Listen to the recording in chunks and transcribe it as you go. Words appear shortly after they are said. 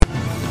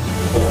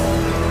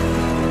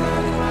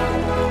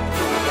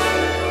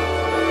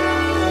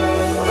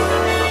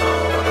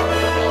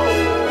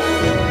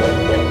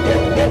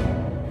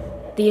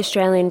The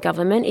Australian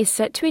government is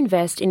set to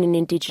invest in an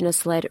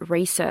Indigenous-led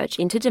research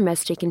into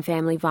domestic and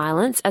family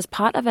violence as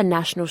part of a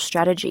national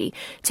strategy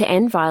to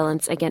end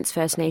violence against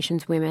First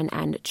Nations women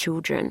and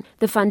children.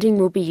 The funding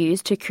will be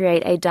used to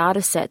create a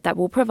data set that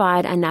will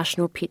provide a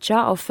national picture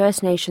of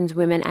First Nations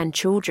women and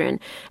children,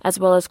 as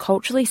well as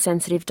culturally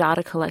sensitive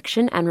data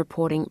collection and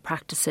reporting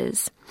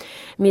practices.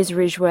 Ms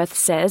Ridgeworth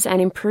says an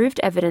improved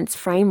evidence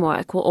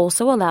framework will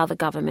also allow the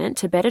government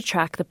to better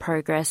track the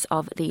progress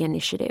of the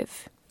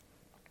initiative.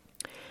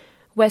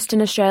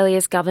 Western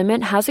Australia's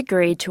government has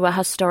agreed to a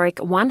historic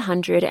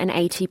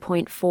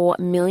 $180.4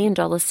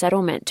 million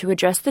settlement to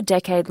address the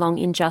decade-long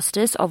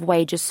injustice of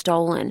wages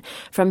stolen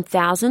from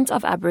thousands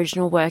of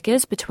Aboriginal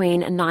workers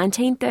between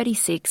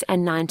 1936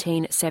 and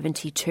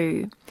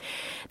 1972.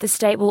 The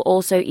state will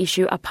also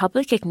issue a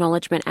public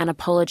acknowledgement and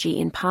apology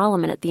in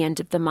Parliament at the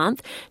end of the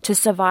month to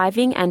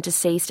surviving and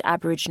deceased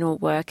Aboriginal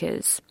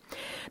workers.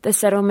 The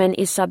settlement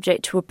is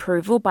subject to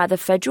approval by the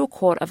Federal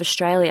Court of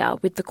Australia,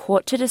 with the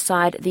court to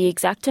decide the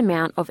exact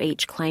amount of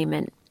each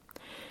claimant.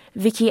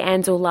 Vicky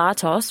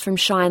Anzul-Latos from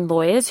Shine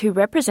Lawyers, who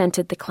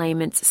represented the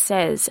claimants,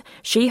 says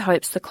she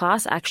hopes the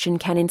class action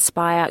can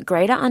inspire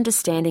greater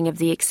understanding of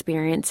the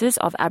experiences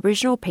of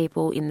Aboriginal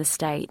people in the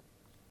state.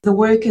 The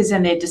workers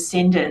and their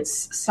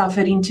descendants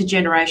suffered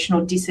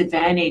intergenerational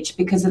disadvantage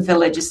because of the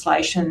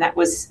legislation that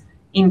was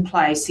in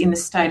place in the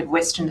state of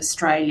Western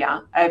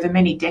Australia over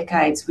many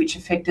decades, which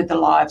affected the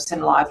lives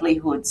and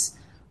livelihoods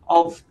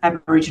of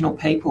Aboriginal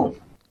people.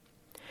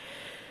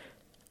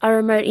 A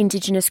remote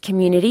Indigenous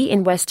community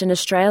in Western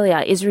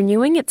Australia is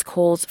renewing its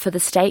calls for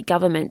the state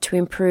government to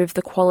improve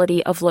the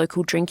quality of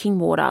local drinking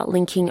water,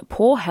 linking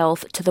poor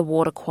health to the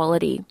water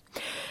quality.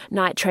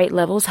 Nitrate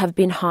levels have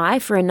been high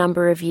for a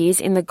number of years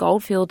in the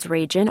Goldfields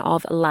region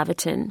of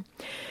Laverton.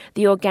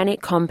 The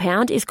organic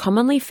compound is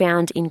commonly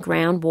found in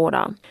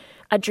groundwater.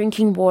 A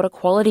drinking water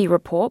quality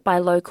report by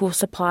local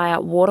supplier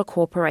Water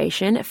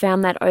Corporation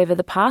found that over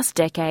the past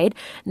decade,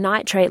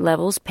 nitrate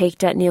levels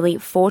peaked at nearly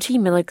 40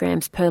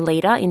 milligrams per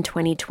litre in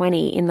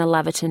 2020 in the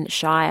Laverton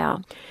Shire.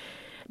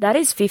 That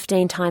is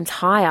 15 times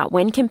higher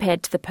when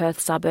compared to the Perth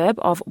suburb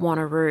of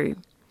Wanneroo.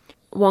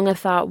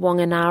 Wongatha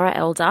Wanganara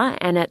elder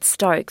Annette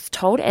Stokes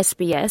told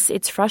SBS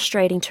it's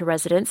frustrating to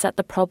residents that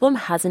the problem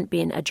hasn't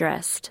been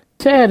addressed.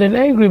 Sad and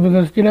angry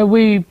because,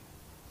 we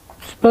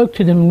spoke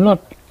to them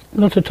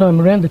lots of time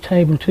around the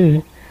table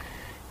too,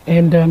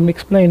 and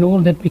explain all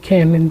that we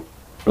can, and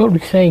all we're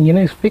saying,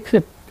 is fix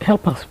it,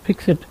 help us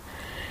fix it.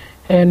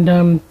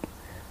 And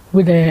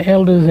with our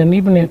elders and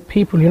even our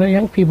people,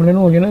 young people and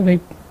all, they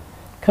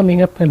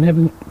coming up and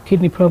having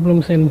kidney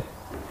problems, and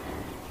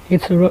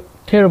it's a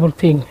terrible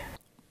thing.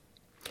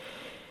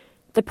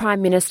 The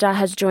Prime Minister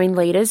has joined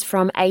leaders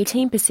from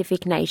 18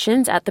 Pacific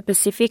nations at the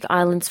Pacific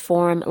Islands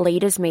Forum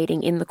Leaders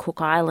Meeting in the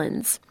Cook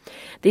Islands.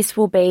 This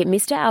will be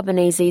Mr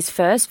Albanese's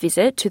first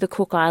visit to the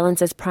Cook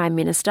Islands as Prime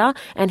Minister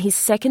and his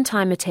second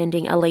time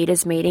attending a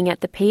leaders meeting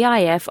at the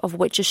PIF, of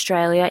which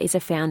Australia is a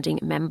founding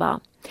member.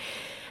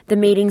 The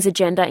meeting's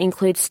agenda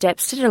includes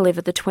steps to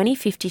deliver the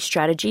 2050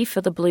 strategy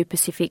for the Blue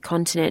Pacific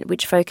continent,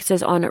 which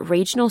focuses on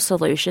regional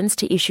solutions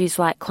to issues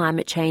like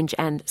climate change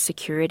and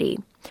security.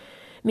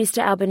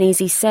 Mr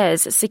Albanese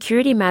says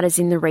security matters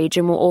in the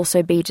region will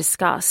also be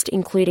discussed,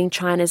 including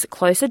China's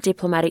closer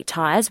diplomatic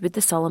ties with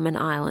the Solomon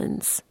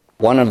Islands.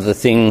 One of the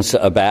things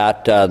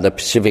about the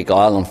Pacific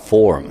Island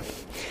Forum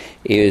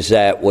is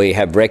that we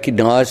have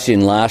recognised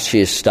in last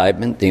year's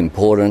statement the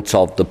importance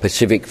of the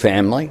Pacific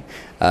family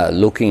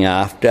looking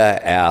after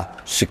our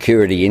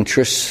security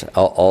interests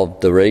of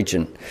the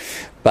region.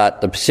 But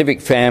the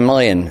Pacific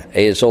family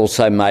is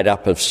also made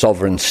up of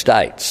sovereign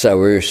states, so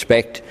we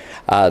respect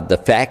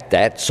the fact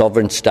that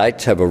sovereign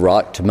states have a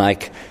right to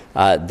make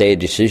their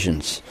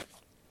decisions.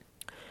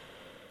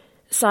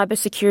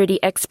 Cybersecurity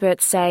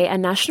experts say a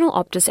national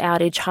Optus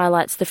outage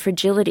highlights the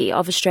fragility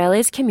of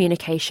Australia's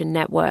communication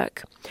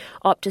network.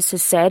 Optus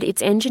has said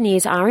its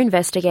engineers are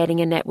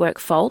investigating a network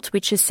fault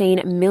which has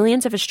seen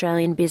millions of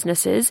Australian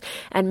businesses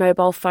and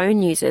mobile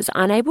phone users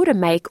unable to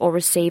make or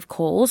receive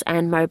calls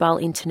and mobile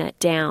internet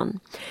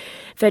down.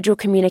 Federal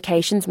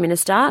Communications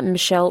Minister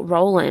Michelle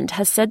Rowland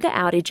has said the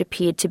outage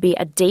appeared to be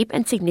a deep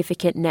and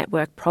significant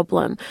network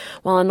problem,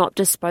 while an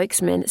Optus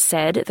spokesman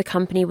said the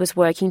company was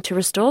working to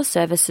restore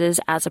services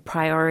as a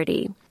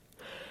priority.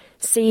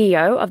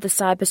 CEO of the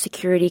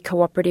Cybersecurity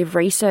Cooperative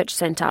Research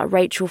Centre,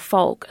 Rachel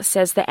Falk,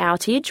 says the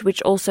outage,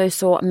 which also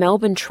saw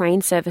Melbourne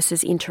train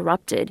services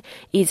interrupted,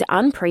 is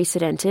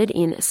unprecedented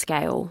in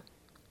scale.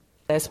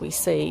 As we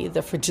see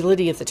the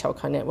fragility of the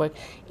telco network,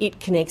 it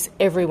connects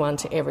everyone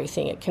to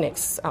everything. It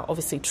connects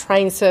obviously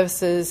train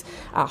services,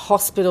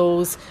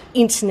 hospitals,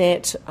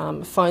 internet,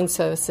 phone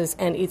services,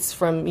 and it's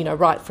from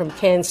right from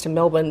Cairns to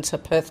Melbourne to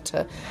Perth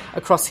to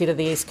across here to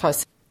the East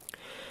Coast.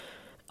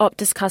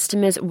 Optus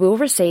customers will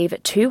receive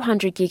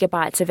 200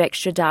 gigabytes of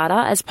extra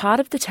data as part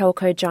of the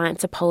telco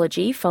giant's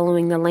apology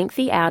following the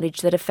lengthy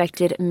outage that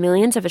affected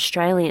millions of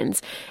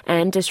Australians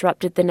and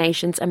disrupted the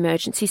nation's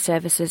emergency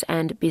services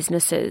and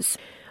businesses.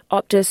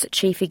 Optus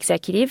Chief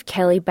Executive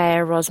Kelly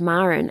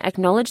Bayer-Rosmarin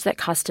acknowledged that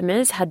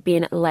customers had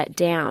been let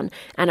down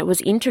and it was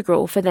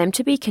integral for them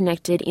to be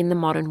connected in the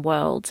modern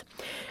world.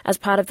 As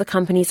part of the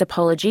company's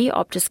apology,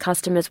 Optus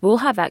customers will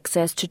have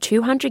access to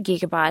 200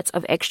 gigabytes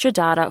of extra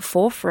data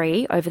for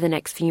free over the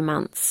next few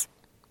months.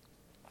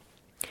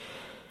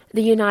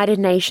 The United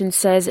Nations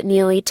says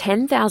nearly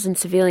 10,000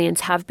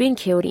 civilians have been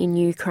killed in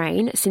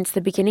Ukraine since the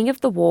beginning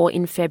of the war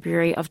in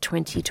February of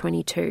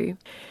 2022.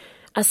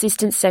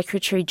 Assistant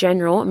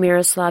Secretary-General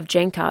Miroslav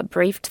Jenka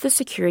briefed the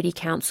Security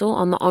Council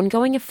on the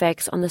ongoing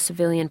effects on the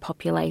civilian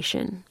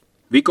population.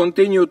 We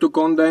continue to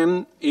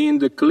condemn in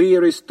the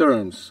clearest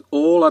terms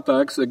all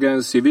attacks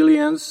against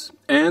civilians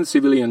and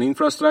civilian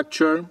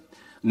infrastructure,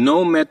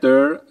 no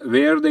matter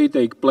where they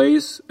take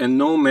place and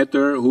no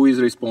matter who is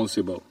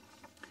responsible.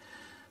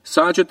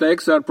 Such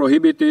attacks are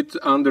prohibited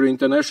under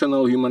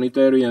international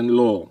humanitarian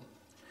law.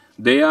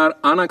 They are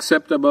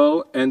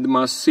unacceptable and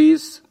must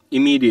cease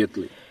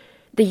immediately.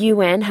 The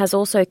UN has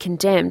also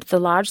condemned the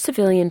large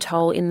civilian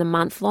toll in the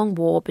month-long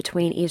war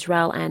between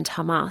Israel and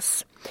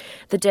Hamas.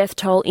 The death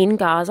toll in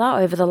Gaza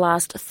over the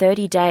last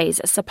 30 days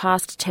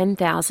surpassed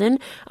 10,000,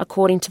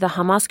 according to the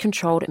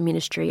Hamas-controlled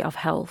Ministry of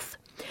Health.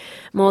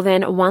 More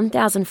than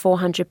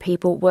 1,400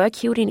 people were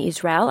killed in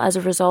Israel as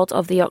a result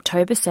of the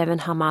October 7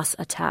 Hamas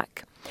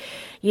attack.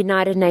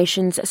 United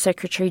Nations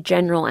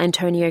Secretary-General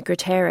Antonio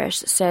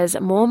Guterres says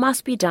more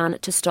must be done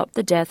to stop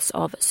the deaths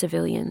of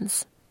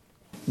civilians.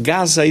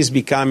 Gaza is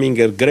becoming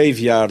a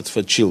graveyard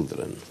for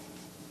children.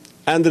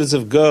 Hundreds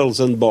of girls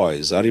and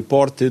boys are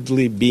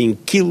reportedly being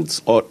killed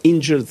or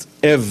injured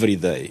every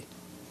day.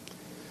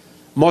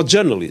 More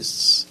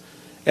journalists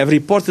have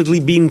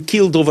reportedly been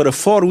killed over a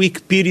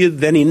 4-week period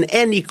than in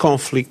any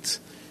conflict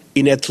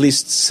in at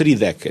least 3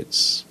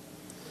 decades.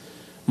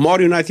 More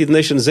United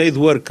Nations aid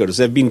workers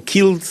have been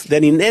killed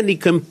than in any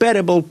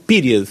comparable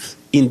period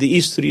in the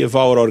history of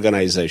our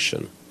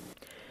organisation.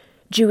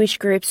 Jewish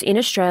groups in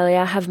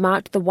Australia have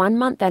marked the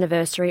 1-month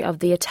anniversary of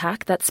the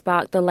attack that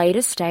sparked the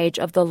latest stage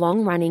of the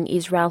long-running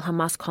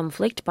Israel-Hamas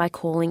conflict by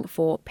calling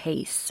for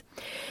peace.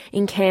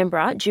 In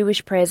Canberra,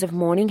 Jewish prayers of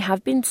mourning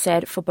have been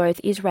said for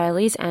both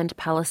Israelis and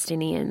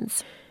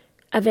Palestinians.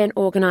 Event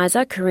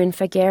organiser Corinne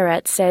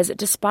Fageret says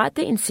despite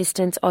the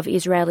insistence of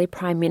Israeli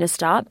Prime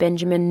Minister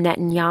Benjamin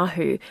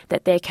Netanyahu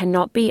that there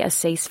cannot be a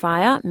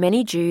ceasefire,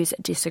 many Jews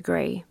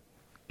disagree.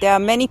 There are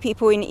many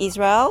people in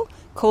Israel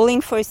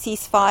calling for a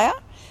ceasefire.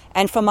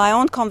 And from my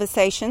own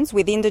conversations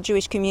within the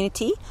Jewish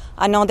community,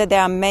 I know that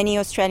there are many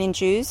Australian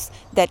Jews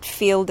that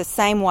feel the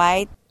same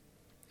way.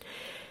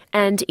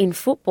 And in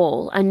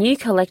football, a new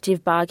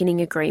collective bargaining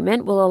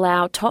agreement will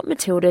allow top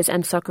Matildas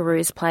and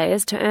Socceroos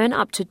players to earn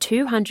up to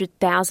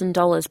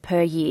 $200,000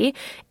 per year,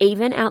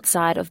 even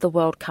outside of the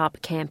World Cup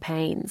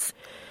campaigns.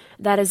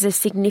 That is a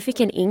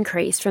significant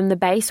increase from the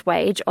base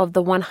wage of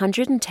the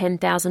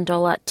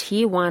 $110,000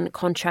 Tier 1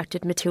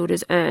 contracted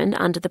Matildas earned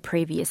under the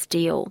previous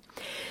deal.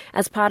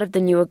 As part of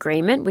the new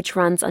agreement, which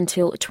runs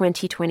until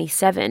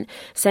 2027,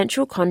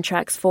 central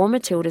contracts for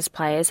Matildas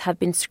players have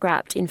been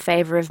scrapped in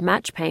favour of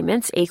match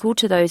payments equal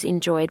to those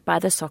enjoyed by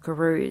the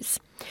Socceroos.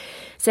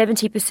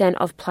 70%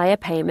 of player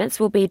payments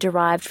will be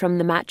derived from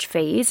the match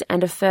fees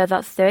and a further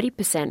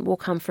 30% will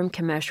come from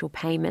commercial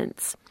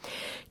payments.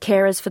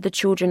 Carers for the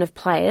children of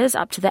players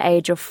up to the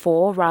age of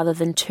 4 rather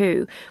than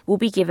 2 will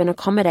be given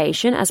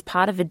accommodation as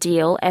part of a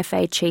deal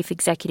FA Chief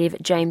Executive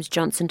James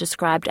Johnson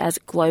described as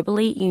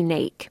globally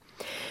unique.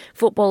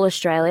 Football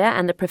Australia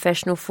and the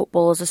Professional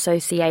Footballers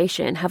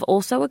Association have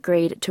also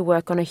agreed to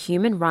work on a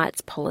human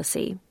rights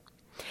policy.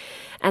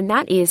 And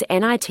that is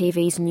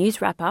NITV's news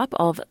wrap-up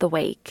of the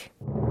week.